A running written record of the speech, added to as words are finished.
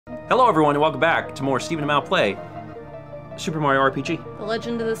Hello everyone and welcome back to more Stephen and Mal Play Super Mario RPG. The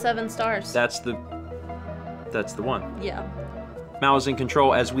Legend of the Seven Stars. That's the one. Yeah. Mal is in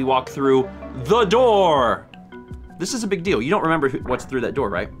control as we walk through the door. This is a big deal. You don't remember what's through that door,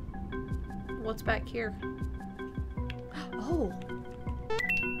 right? What's back here? Oh.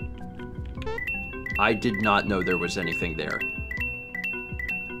 I did not know there was anything there.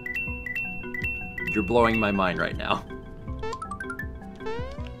 You're blowing my mind right now.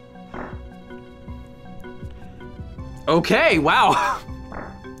 Okay, wow.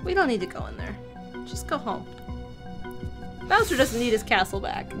 We don't need to go in there. Just go home. Bowser doesn't need his castle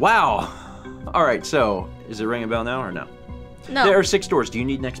back. Wow. All right, so is it ringing a bell now or no? No. There are 6 doors. Do you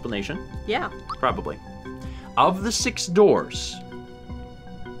need an explanation? Yeah. Probably. Of the 6 doors,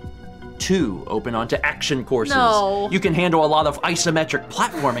 2 open onto action courses. No. You can handle a lot of isometric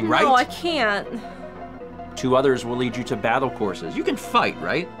platforming, right? No, I can't. 2 others will lead you to battle courses. You can fight,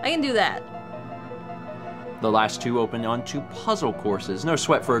 right? I can do that. The last 2 open onto puzzle courses. No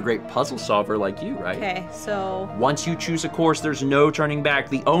sweat for a great puzzle solver like you, right? Okay, so... Once you choose a course, there's no turning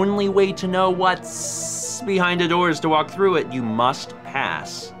back. The only way to know what's behind a door is to walk through it. You must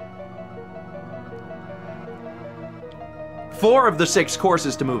pass 4 of the 6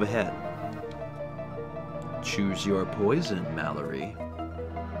 courses to move ahead. Choose your poison, Mallory.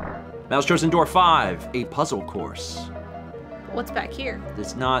 Mal's chosen door 5, a puzzle course. What's back here?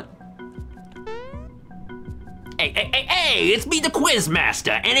 It's not... Hey, it's me, the Quiz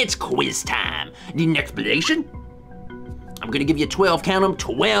Master, and it's quiz time. Need an explanation? I'm gonna give you 12, count 'em,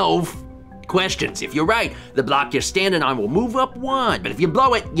 12 questions. If you're right, the block you're standing on will move up 1, but if you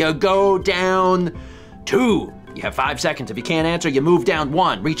blow it, you go down 2. You have 5 seconds. If you can't answer, you move down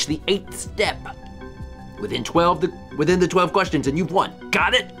 1. Reach the 8th step. Within the 12 questions, and you've won.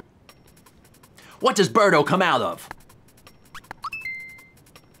 Got it? What does Birdo come out of?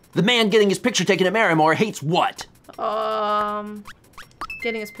 The man getting his picture taken at Marimore hates what?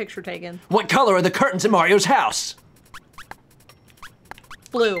 Getting his picture taken. What color are the curtains in Mario's house?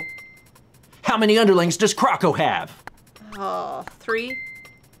 Blue. How many underlings does Croco have? 3.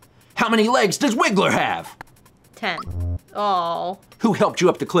 How many legs does Wiggler have? 10. Oh. Who helped you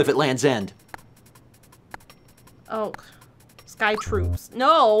up the cliff at Land's End? Oh. Sky Troops.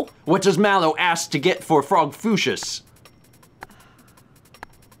 No. What does Mallow ask to get for Frogfucius?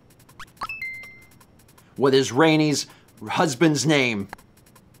 What is Rainy's husband's name?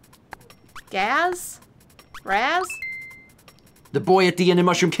 Gaz? Raz? The boy at the end of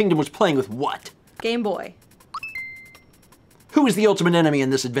Mushroom Kingdom was playing with what? Game Boy. Who is the ultimate enemy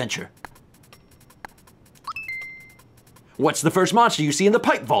in this adventure? What's the first monster you see in the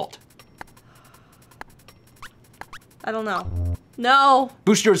pipe vault? I don't know. No.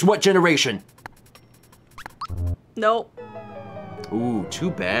 Booster is what generation? Nope. Ooh, too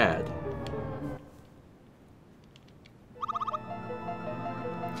bad.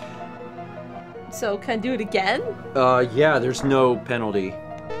 So, can I do it again? Yeah, there's no penalty.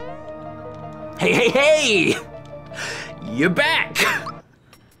 Hey! You're back!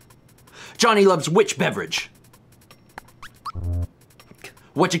 Johnny loves which beverage?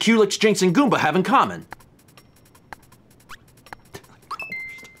 What do Culex, Jinx, and Goomba have in common?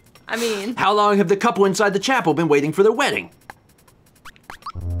 I mean... How long have the couple inside the chapel been waiting for their wedding?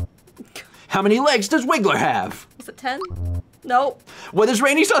 How many legs does Wiggler have? Was it 10? Nope. What is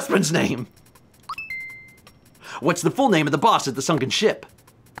Rainy's husband's name? What's the full name of the boss at the sunken ship?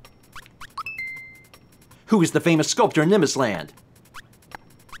 Who is the famous sculptor in Nimbus Land?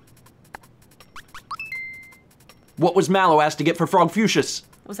 What was Mallow asked to get for Frogfucius?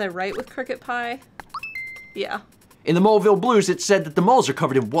 Was I right with Cricket Pie? Yeah. In the Moleville Blues, it said that the moles are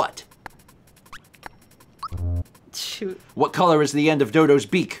covered in what? Shoot. What color is the end of Dodo's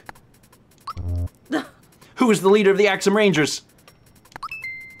beak? Who is the leader of the Axum Rangers?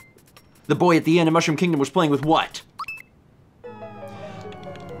 The boy at the end of Mushroom Kingdom was playing with what?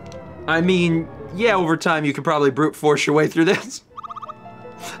 I mean, yeah, over time you could probably brute force your way through this.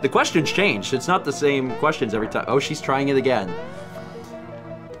 The questions changed. It's not the same questions every time. Oh, she's trying it again.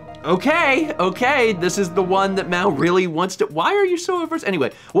 Okay, this is the one that Mal really wants to... Why are you so averse?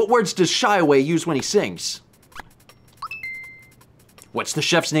 Anyway, what words does Shy Away use when he sings? What's the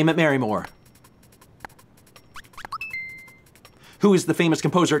chef's name at Marimore? Who is the famous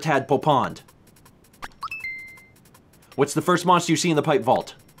composer at Tadpole Pond? What's the first monster you see in the pipe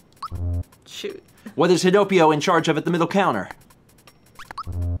vault? Shoot. What is Hidopio in charge of at the middle counter?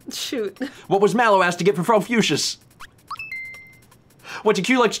 Shoot. What was Mallow asked to get for Frogfucius? What do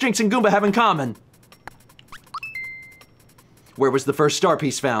Culex, Jinx, and Goomba have in common? Where was the first star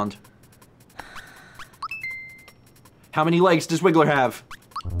piece found? How many legs does Wiggler have?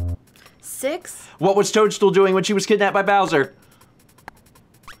 6? What was Toadstool doing when she was kidnapped by Bowser?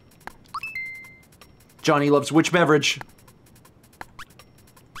 Johnny loves which beverage?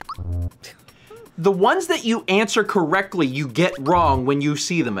 The ones that you answer correctly, you get wrong when you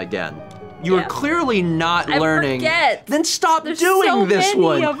see them again. You are clearly not learning. Forget. Then stop There's doing so this many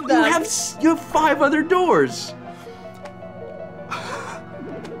one. of them. You have 5 other doors.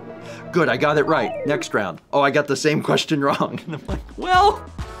 Good, I got it right. Next round. Oh, I got the same question wrong. And I'm like, well,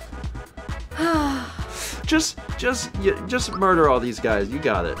 just murder all these guys. You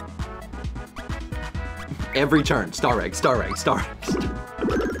got it. Every turn. Star egg, star egg, star egg.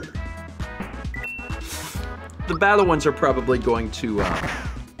 The battle ones are probably going to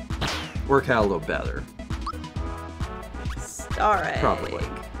work out a little better. Star egg. Probably.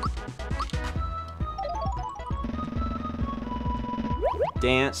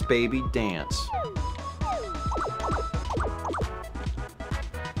 Dance, baby, dance.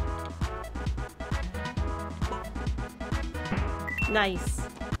 Nice.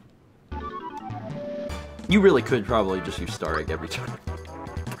 You really could probably just use Star Egg every turn.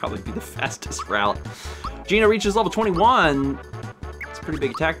 Probably be the fastest route. Gina reaches level 21. It's a pretty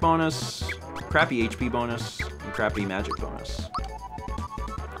big attack bonus, crappy HP bonus, and crappy magic bonus.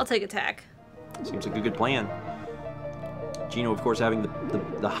 I'll take attack. Seems like a good plan. Gino, of course, having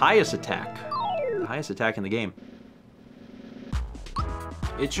the highest attack. The highest attack in the game.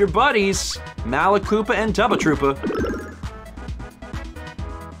 It's your buddies, Malakoopa and Tubba Troopa.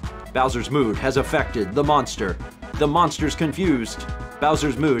 Bowser's mood has affected the monster. The monster's confused.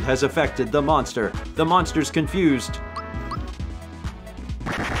 Bowser's mood has affected the monster. The monster's confused.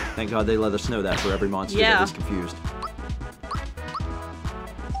 Thank God they let us know that for every monster that is confused.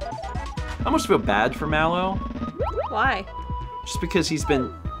 I almost feel bad for Mallow. Why? Just because he's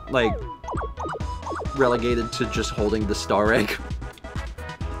been, like, relegated to just holding the Star Egg.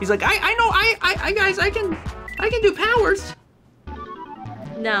 He's like, I know, guys, I can do powers.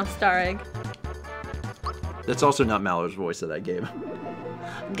 No, Star Egg. That's also not Mallow's voice that I gave.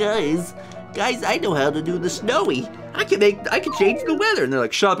 Guys, I know how to do the snowy. I can change the weather. And they're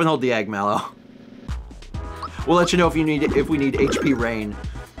like, shut up and hold the egg, Mallow. We'll let you know if we need HP rain.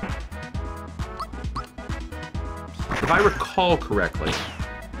 If I recall correctly,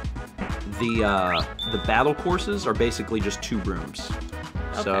 the battle courses are basically just 2 rooms.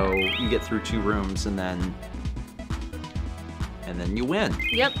 Okay. So you get through 2 rooms and then you win.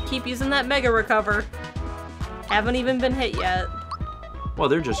 Yep, keep using that Mega Recover. Haven't even been hit yet. Well,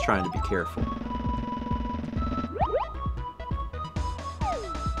 they're just trying to be careful.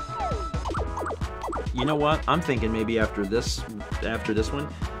 You know what? I'm thinking maybe after this one,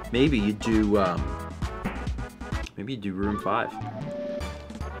 maybe you do room 5.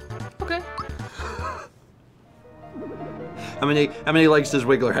 Okay. How many legs does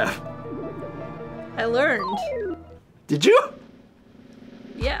Wiggler have? I learned. Did you?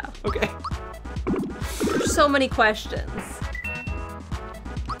 Yeah. Okay. There's so many questions.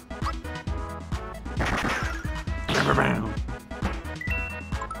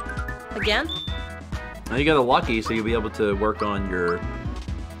 Again? Now you got a lucky, so you'll be able to work on your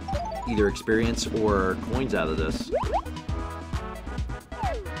either experience or coins out of this.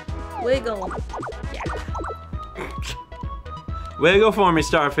 Wiggle. Yeah. Wiggle for me,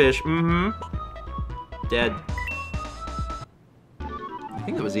 Starfish. Mm-hmm. Dead. I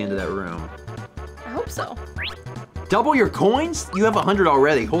think that was the end of that room. I hope so. Double your coins? You have 100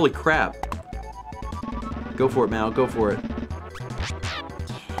 already. Holy crap. Go for it, Mal. Go for it.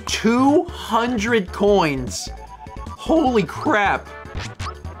 200 coins. Holy crap.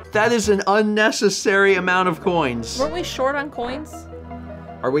 That is an unnecessary amount of coins. Weren't we short on coins?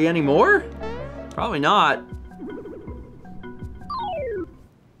 Are we any more? Probably not.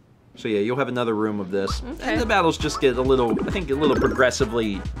 So yeah, you'll have another room of this. Okay. And the battles just get a little, I think, a little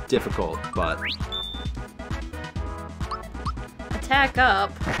progressively difficult, but... Attack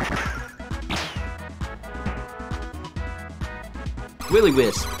up. Willy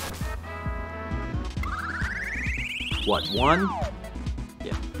Wisp. What, 1?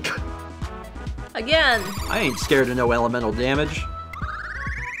 Yeah. Again. I ain't scared of no elemental damage.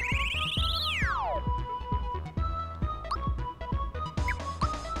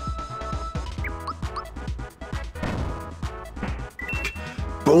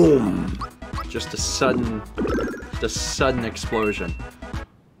 Boom! Just a sudden explosion.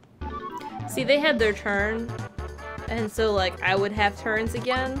 See, they had their turn, and so like I would have turns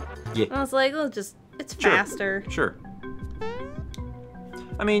again. Yeah. And I was like, oh, it's faster. Sure.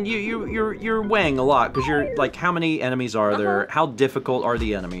 I mean, you're weighing a lot because you're like, how many enemies are there? How difficult are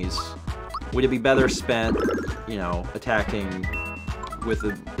the enemies? Would it be better spent, you know, attacking with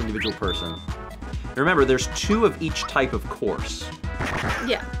an individual person. And remember, there's 2 of each type of course.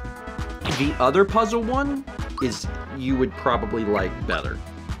 Yeah. The other puzzle one is you would probably like better.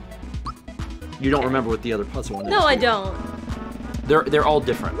 You don't remember what the other puzzle one is? No, I don't. They're all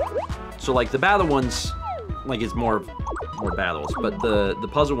different. So like the battle ones, like it's more battles, but the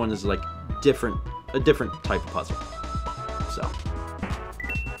puzzle one is like a different type of puzzle. So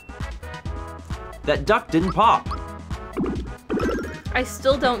that duck didn't pop. I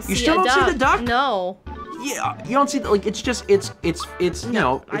still don't see You still a don't duck. see the duck? No. Yeah, you don't see like it's just it's you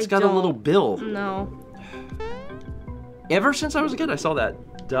know it's I got a little don't. bill. No. Ever since I was a kid, I saw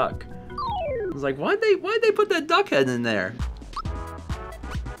that duck. I was like, why'd they put that duck head in there?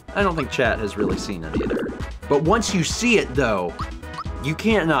 I don't think chat has really seen it either. But once you see it though, you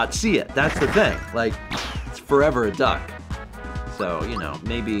can't not see it. That's the thing. Like, it's forever a duck. So, you know,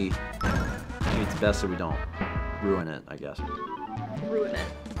 maybe it's best that we don't ruin it, I guess. Ruin it.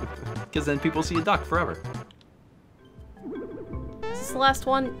 Because then people see a duck forever. Is this the last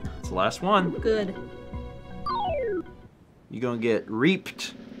one? It's the last one. Good. You're gonna get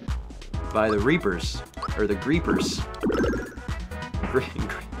reaped by the reapers. Or the creepers.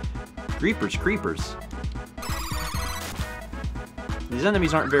 Creepers. These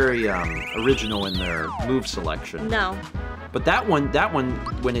enemies aren't very original in their move selection. No. But that one,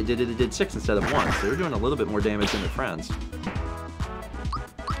 when it did 6 instead of 1. So they're doing a little bit more damage than their friends.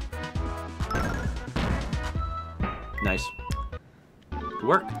 Nice. Good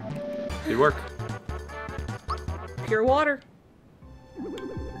work. Good work. Pure water.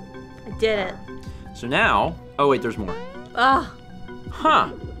 I did it. So now, oh wait, there's more. Ah.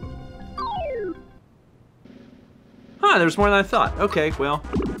 Huh. Huh, there's more than I thought. Okay, well,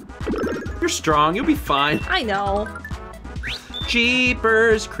 you're strong, you'll be fine. I know.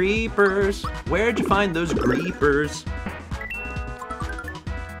 Jeepers, creepers, where'd you find those creepers?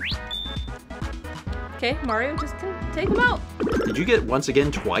 Okay, Mario just can take them out. Did you get once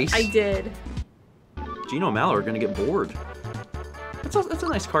again twice? I did. Gino and Mallow are gonna get bored. That's a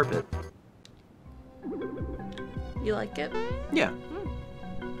nice carpet. You like it? Yeah.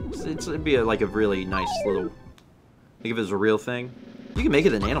 It'd be like a really nice little, like if it was a real thing. You can make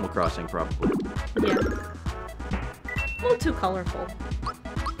it in Animal Crossing, probably. Yeah. A little too colorful.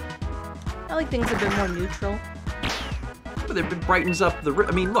 I like things a bit more neutral. But it brightens up the,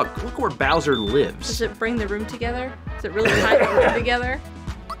 I mean, look where Bowser lives. Does it bring the room together? Does it really tie the room together?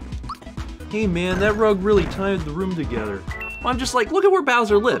 Hey man, that rug really tied the room together. Well, I'm just like, look at where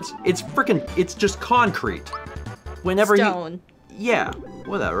Bowser lives. It's it's just concrete. Whenever Stone. Yeah,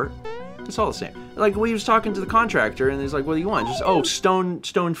 whatever. It's all the same. Like when he was talking to the contractor and he's like, what do you want? Just, oh, stone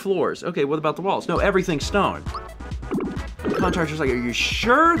floors. Okay, what about the walls? No, everything's stone. And the contractor's like, are you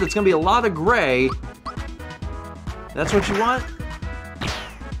sure? That's gonna be a lot of gray. That's what you want?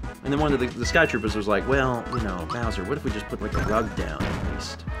 And then one of the Sky Troopers was like, well, you know, Bowser, what if we just put like a rug down at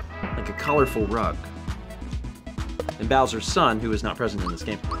least? Like a colorful rug. And Bowser's son, who is not present in this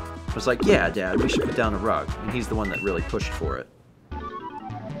game, was like, yeah, Dad, we should put down a rug. And he's the one that really pushed for it.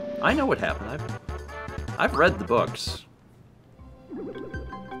 I know what happened. I've read the books.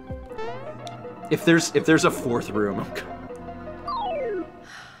 If there's a 4th room,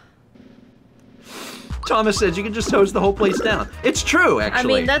 Thomas says you can just hose the whole place down. It's true,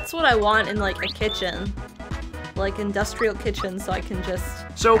 actually. I mean, that's what I want in like a kitchen. Like industrial kitchen, so I can just...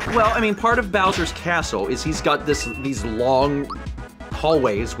 So, well, I mean, part of Bowser's castle is he's got these long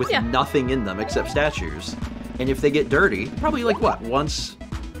hallways with nothing in them except statues. And if they get dirty, probably like what, once...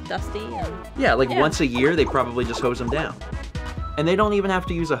 Dusty and... Yeah, like once a year, they probably just hose them down. And they don't even have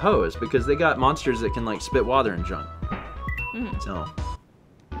to use a hose because they got monsters that can like spit water and junk. So,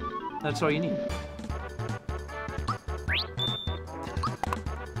 that's all you need.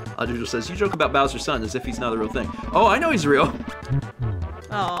 Audrey says, you joke about Bowser's son as if he's not a real thing. Oh, I know he's real.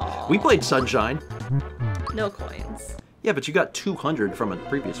 Oh. We played Sunshine. No coins. Yeah, but you got 200 from a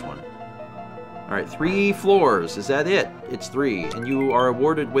previous one. All right, 3 floors. Is that it? It's 3. And you are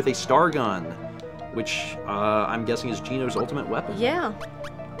awarded with a star gun, which I'm guessing is Gino's ultimate weapon. Yeah.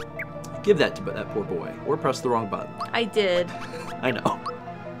 Give that to that poor boy, or press the wrong button. I did. I know.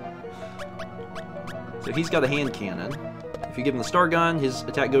 So he's got a hand cannon. If you give him the star gun, his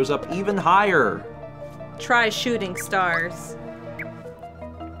attack goes up even higher. Try shooting stars.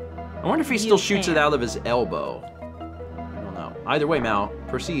 I wonder if he still shoots it out of his elbow. I don't know. Either way, Mal,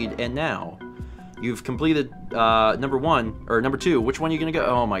 proceed. And now, you've completed number 1, or number 2. Which one are you gonna go?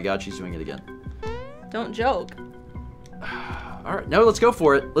 Oh my god, she's doing it again. Don't joke. All right, no, let's go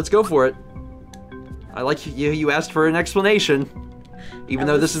for it. Let's go for it. I like you asked for an explanation. Even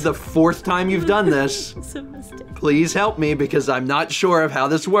though this is the 4th time you've done this, It's a mistake. please help me because I'm not sure of how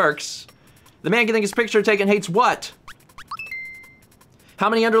this works. The man getting his picture taken hates what? How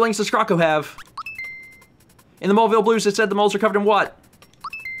many underlings does Scrocco have? In the Moleville Blues, it said the moles are covered in what?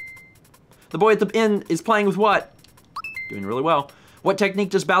 The boy at the inn is playing with what? Doing really well. What technique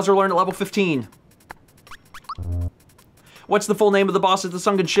does Bowser learn at level 15? What's the full name of the boss at the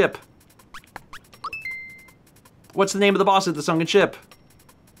sunken ship? What's the name of the boss at the sunken ship?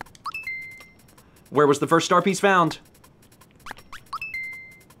 Where was the first star piece found?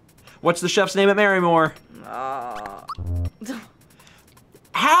 What's the chef's name at Marrymore?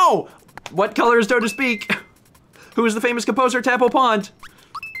 How? What color is Dodo Speak? Who is the famous composer at Tadpole Pond?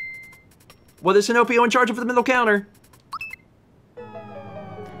 What is Sinopio in charge of the middle counter?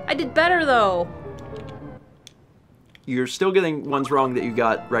 I did better though. You're still getting ones wrong that you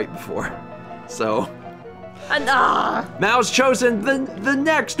got right before. So, And Mao's chosen the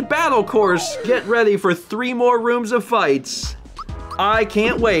next battle course. Get ready for 3 more rooms of fights. I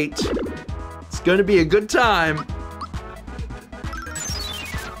can't wait. It's gonna be a good time.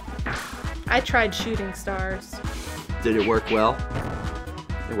 I tried shooting stars. Did it work well?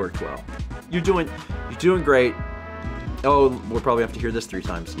 It worked well. You're doing great. Oh, we'll probably have to hear this 3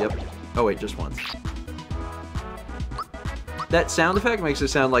 times. Yep. Oh wait, just once. That sound effect makes it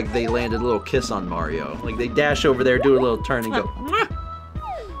sound like they landed a little kiss on Mario. Like they dash over there, do a little turn, and go. Mwah!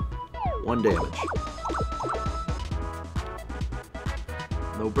 1 damage.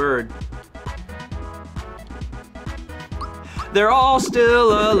 No bird. They're all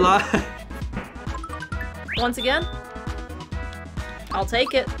still alive. Once again? I'll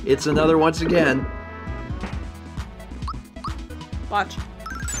take it. It's another once again. Watch.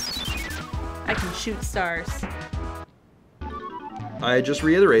 I can shoot stars. I just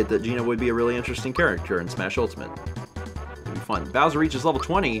reiterate that Gino would be a really interesting character in Smash Ultimate. It'd be fun. Bowser reaches level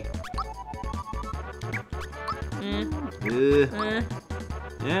 20.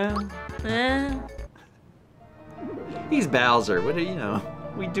 Yeah. He's Bowser. What do you know?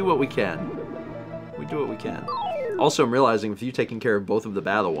 We do what we can. We do what we can. Also, I'm realizing with you taking care of both of the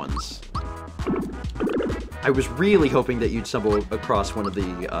battle ones, I was really hoping that you'd stumble across one of the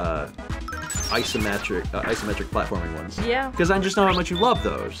isometric platforming ones. Yeah. Because I just know how much you love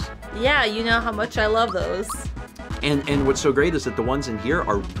those. Yeah, you know how much I love those. And what's so great is that the ones in here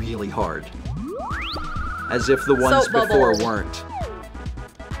are really hard. As if the ones Soap before bubble. weren't.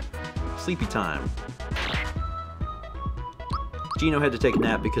 Sleepy time. Gino had to take a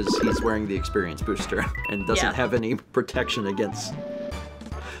nap because he's wearing the experience booster and doesn't have any protection against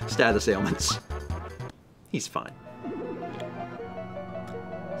status ailments. He's fine.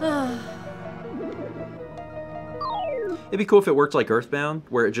 It'd be cool if it worked like Earthbound,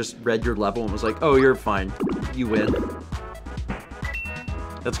 where it just read your level and was like, oh, you're fine. You win.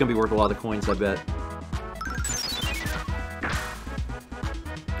 That's gonna be worth a lot of coins, I bet.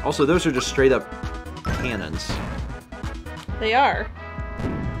 Also, those are just straight up cannons. They are.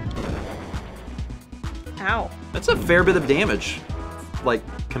 Ow. That's a fair bit of damage, like,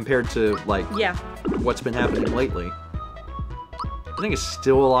 compared to, like, Yeah. what's been happening lately. I think it's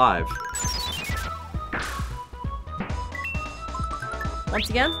still alive. Once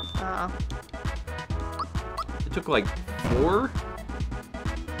again? It took, like, 4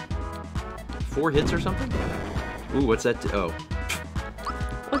 hits or something? Ooh, what's that do? Oh.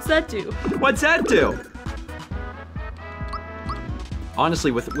 What's that do? What's that do?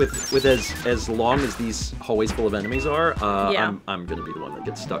 Honestly, with as long as these hallways full of enemies are, Yeah. I'm gonna be the one that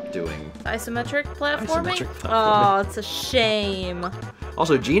gets stuck doing. Isometric platforming? Isometric platforming. Oh, it's a shame.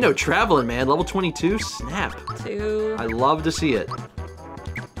 Also, Gino traveling, man, level 22, snap. I love to see it.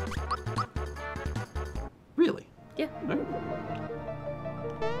 Really? Yeah. All right.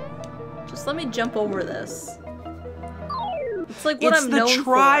 Just let me jump over this. It's like what It's I'm the known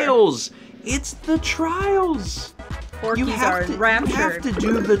trials. It's the trials. for. You Forkies have are to raptured.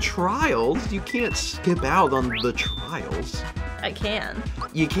 do the trials. You can't skip out on the trials. I can.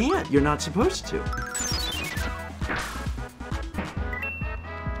 You can't. You're not supposed to.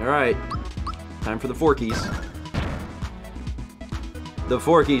 All right. Time for the Forkies. The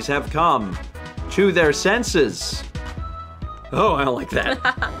Forkies have come to their senses. Oh, I don't like that.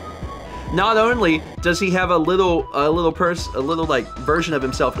 Not only does he have a little like version of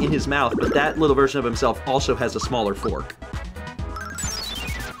himself in his mouth, but that little version of himself also has a smaller fork.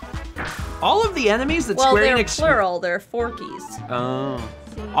 All of the enemies that Well, Square they're Enix plural. They're Forkies. Oh.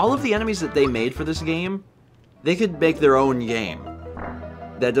 See? All of the enemies that they made for this game, they could make their own game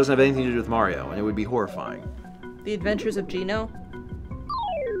that doesn't have anything to do with Mario, and it would be horrifying. The Adventures of Gino.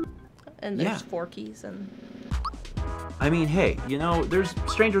 And there's Yeah. Forkies and. I mean, hey, you know, there's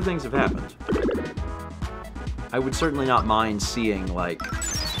stranger things have happened. I would certainly not mind seeing, like,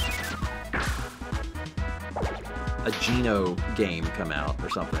 a Geno game come out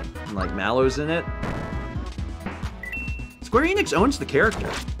or something. And, like, Mallow's in it. Square Enix owns the character.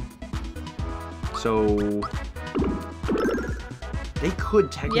 So they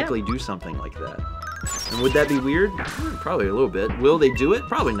could technically do something like that. And would that be weird? Probably a little bit. Will they do it?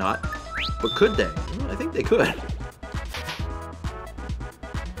 Probably not. But could they? I think they could.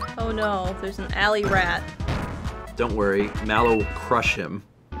 Oh no, there's an alley rat. Don't worry, Mallow will crush him.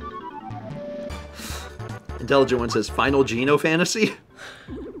 Intelligent One says, Final Geno Fantasy?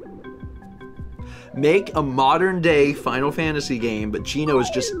 Make a modern day Final Fantasy game, but Geno is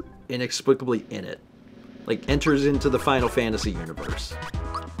just inexplicably in it. Like, enters into the Final Fantasy universe.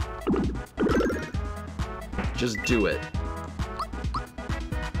 Just do it.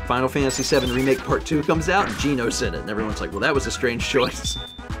 Final Fantasy VII Remake Part 2 comes out, and Geno's in it. And everyone's like, well, that was a strange choice.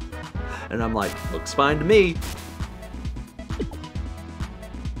 And I'm like, looks fine to me.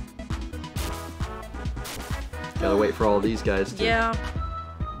 Gotta wait for all of these guys to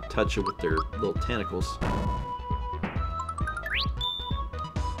touch it with their little tentacles.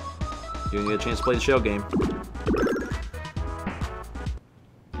 You didn't get a chance to play the shell game.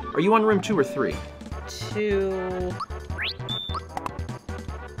 Are you on room 2 or 3? 2.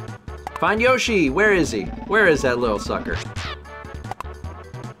 Find Yoshi! Where is he? Where is that little sucker?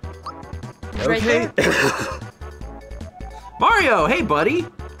 Right there. Mario! Hey, buddy!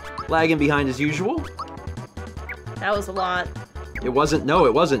 Lagging behind as usual. That was a lot. It wasn't. No,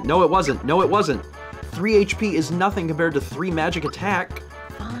 it wasn't. No, it wasn't. No, it wasn't. 3 HP is nothing compared to 3 magic attack.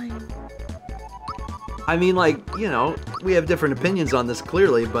 Fine. I mean, like, you know, we have different opinions on this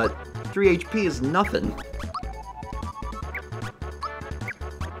clearly, but 3 HP is nothing.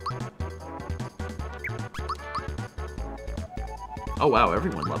 Oh wow,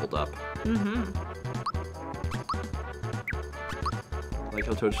 everyone leveled up. Mm-hmm. Like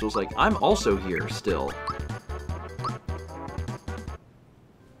how Toadstool's like, I'm also here still.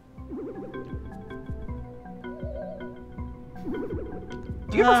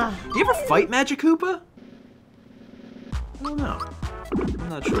 Do you ever fight Magic Koopa? I don't know. I'm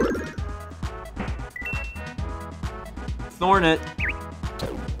not sure. Thornet.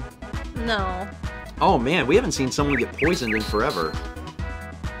 No. Oh man, we haven't seen someone get poisoned in forever.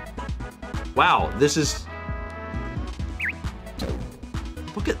 Wow, this is...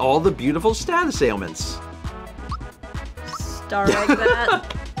 Look at all the beautiful status ailments. Star egg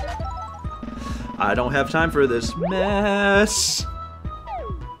that. I don't have time for this mess.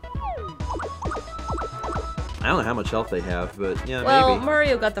 I don't know how much health they have, but yeah, Well, maybe.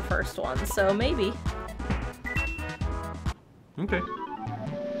 Mario got the first one, so maybe. Okay.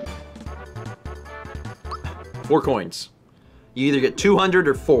 4 coins. You either get 200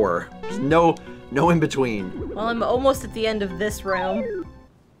 or 4. There's no in between. Well, I'm almost at the end of this room.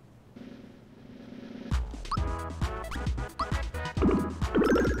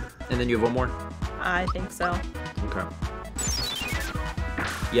 And then you have one more? I think so. Okay.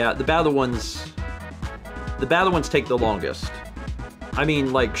 Yeah, the battle ones take the longest. I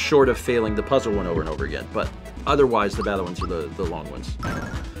mean, like, short of failing the puzzle one over and over again, but otherwise the battle ones are the long ones.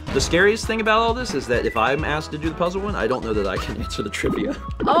 The scariest thing about all this is that if I'm asked to do the puzzle one, I don't know that I can answer the trivia.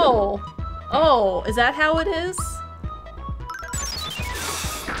 Oh! Oh, is that how it is?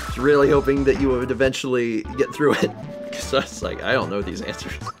 Really hoping that you would eventually get through it. Because I was like, I don't know these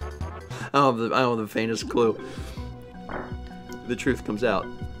answers. I don't have the faintest clue. The truth comes out.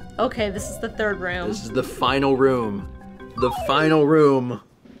 Okay, this is the third room. This is the final room. The final room.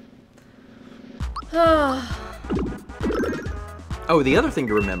 Oh, the other thing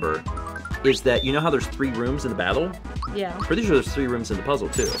to remember is that you know how there's 3 rooms in the battle? Yeah. Pretty sure there's 3 rooms in the puzzle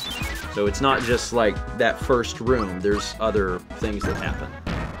too. So it's not just like that first room, there's other things that happen.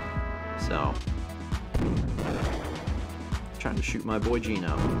 So, trying to shoot my boy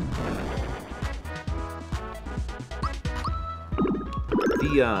Geno.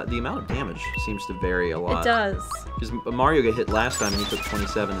 The amount of damage seems to vary a lot. It does. Because Mario got hit last time and he took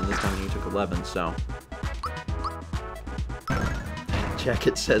 27, and this time he took 11, so.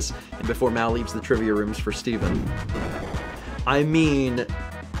 Jacket says, and before Mal leaves the trivia rooms for Steven. I mean,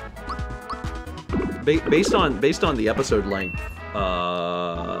 based on the episode length,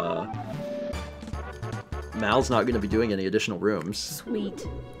 Mal's not going to be doing any additional rooms. Sweet.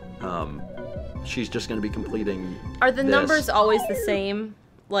 She's just going to be completing. Are the this. numbers always the same,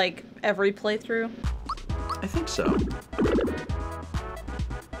 like, every playthrough? I think so.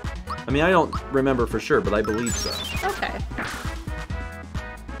 I mean, I don't remember for sure, but I believe so. Okay.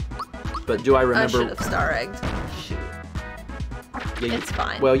 But do I I remember? should have star egged. Shoot. Yeah, It's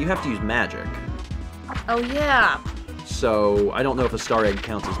fine. Well, you have to use magic. Oh yeah. So I don't know if a star egg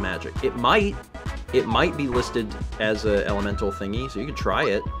counts as magic. It might be listed as a elemental thingy, so you could try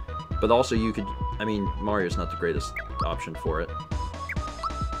it. But also you could, I mean, Mario's not the greatest option for it.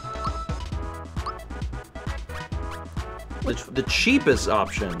 The cheapest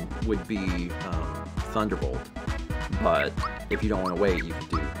option would be Thunderbolt, but if you don't want to wait, you could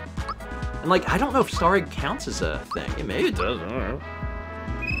do. And like, I don't know if Star Egg counts as a thing. Yeah, maybe it does. I don't know.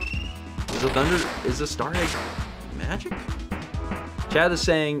 Is a Star Egg magic? Chad is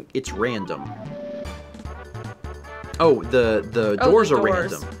saying it's random. Oh, the doors are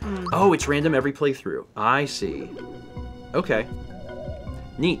random. Mm. Oh, it's random every playthrough. I see. Okay.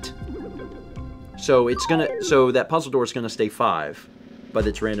 Neat. So that puzzle door is gonna stay 5, but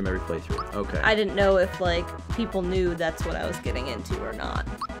it's random every playthrough. Okay. I didn't know if like people knew that's what I was getting into or not.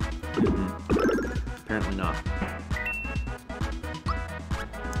 Apparently not.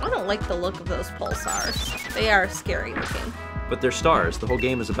 I don't like the look of those pulsars. They are scary looking. But they're stars. The whole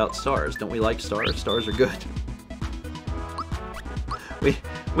game is about stars. Don't we like stars? Stars are good.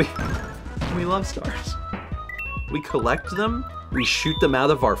 We love stars. We collect them. We shoot them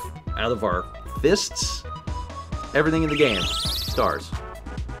out of our fists. Everything in the game. Stars.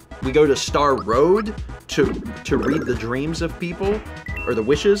 We go to Star Road to read the dreams of people or the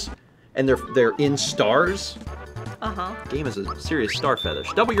wishes, and they're in stars. Uh-huh. Game is a serious star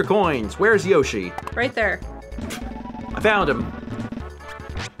fetish. Double your coins. Where's Yoshi? Right there. I found him.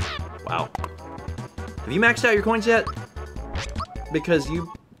 Wow. Have you maxed out your coins yet? Because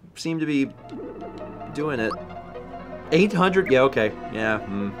you seem to be doing it. 800? Yeah, okay. Yeah.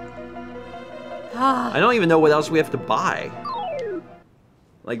 I don't even know what else we have to buy.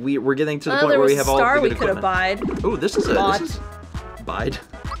 Like we're getting to the point where we have all the good we could have equipment. buyed. Ooh, this is bide.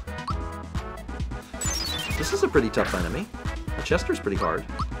 This is a pretty tough enemy. Chester's pretty hard.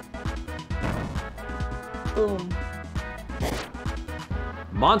 Boom.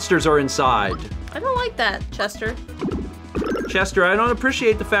 Monsters are inside. I don't like that, Chester. Chester, I don't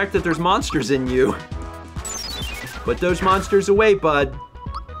appreciate the fact that there's monsters in you. Put those monsters away, bud.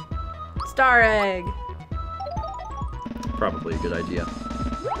 Star egg. Probably a good idea.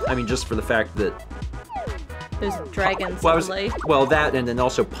 I mean, just for the fact that... There's dragons Well, only. well, that and then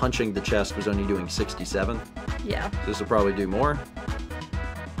also punching the chest was only doing 67. Yeah. So this will probably do more.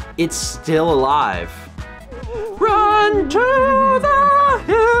 It's still alive. Run to the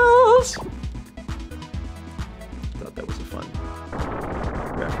hills! Thought that was a fun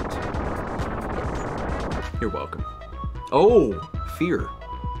reference. You're welcome. Oh, fear.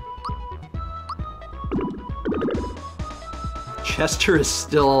 Chester is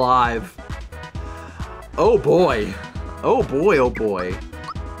still alive. Oh boy. Oh boy, oh boy.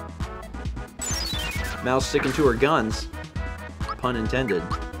 Mouse sticking to her guns. Pun intended.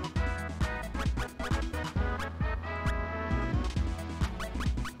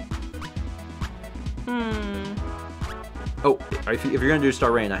 Oh, if you're gonna do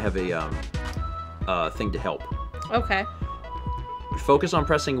Star Rain, I have a thing to help. Okay. Focus on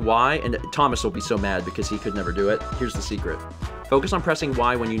pressing Y, and Thomas will be so mad because he could never do it. Here's the secret. Focus on pressing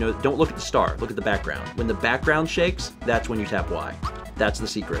Y when you know, don't look at the star, look at the background. When the background shakes, that's when you tap Y. That's the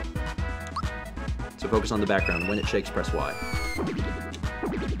secret. So focus on the background. When it shakes, press Y.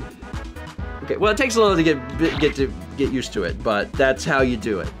 Okay, well it takes a little to get used to it, but that's how you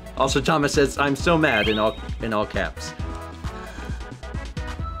do it. Also, Thomas says, "I'm so mad" in all caps.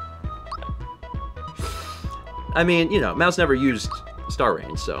 I mean, you know, Mouse never used Star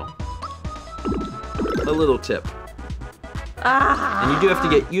Rain, so a little tip. And you do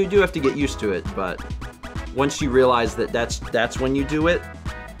have to get used to it, but once you realize that that's when you do it,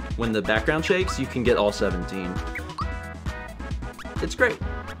 when the background shakes, you can get all 17. It's great.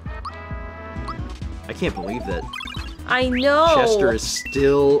 I can't believe that I know. Chester is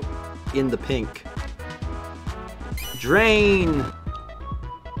still in the pink. Drain.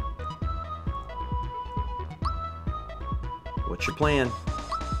 What's your plan?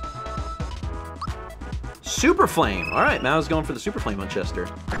 Super Flame! Alright, Mao's going for the Super Flame on Chester.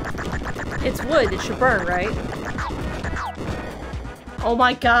 It's wood. It should burn, right? Oh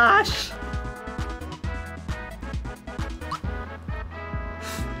my gosh.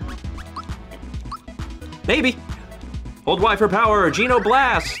 Maybe! Hold Y for power! Geno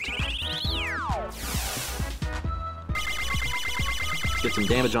Blast! Let's get some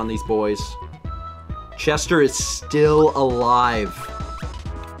damage on these boys. Chester is still alive.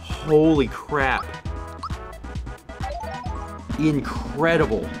 Holy crap.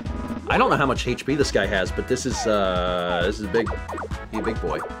 Incredible. I don't know how much HP this guy has, but this is big. He's a big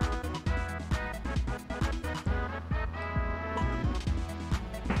boy.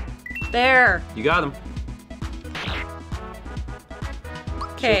 There. You got him.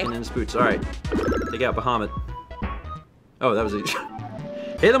 Okay. Shaking in his boots. All right. Take out Bahamut. Oh, that was easy.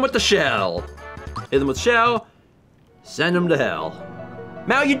 Hit him with the shell. Hit him with shell. Send him to hell.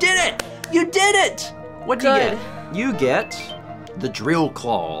 Mal, you did it! You did it! What do you Good. get? You get the Drill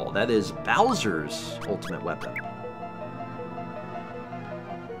Claw. That is Bowser's ultimate weapon.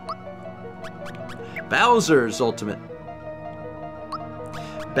 Bowser's ultimate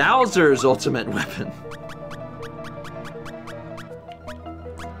weapon.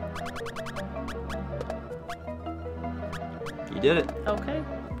 You did it. Okay.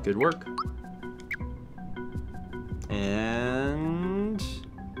 Good work. And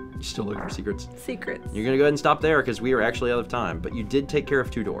you're still looking for secrets. Secrets. You're gonna go ahead and stop there because we are actually out of time, but you did take care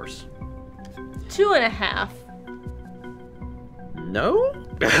of 2 doors. 2.5. No?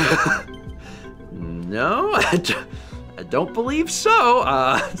 No, I don't believe so.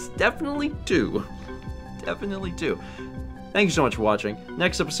 It's definitely 2. Definitely 2. Thank you so much for watching.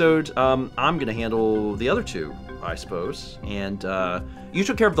 Next episode, I'm gonna handle the other 2, I suppose. And you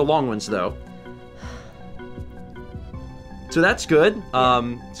took care of the long ones, though. So that's good.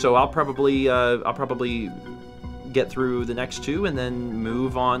 So I'll probably get through the next 2 and then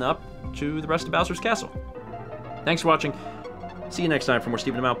move on up to the rest of Bowser's Castle. Thanks for watching. See you next time for more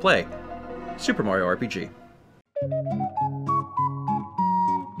Stephen and Mal play Super Mario RPG.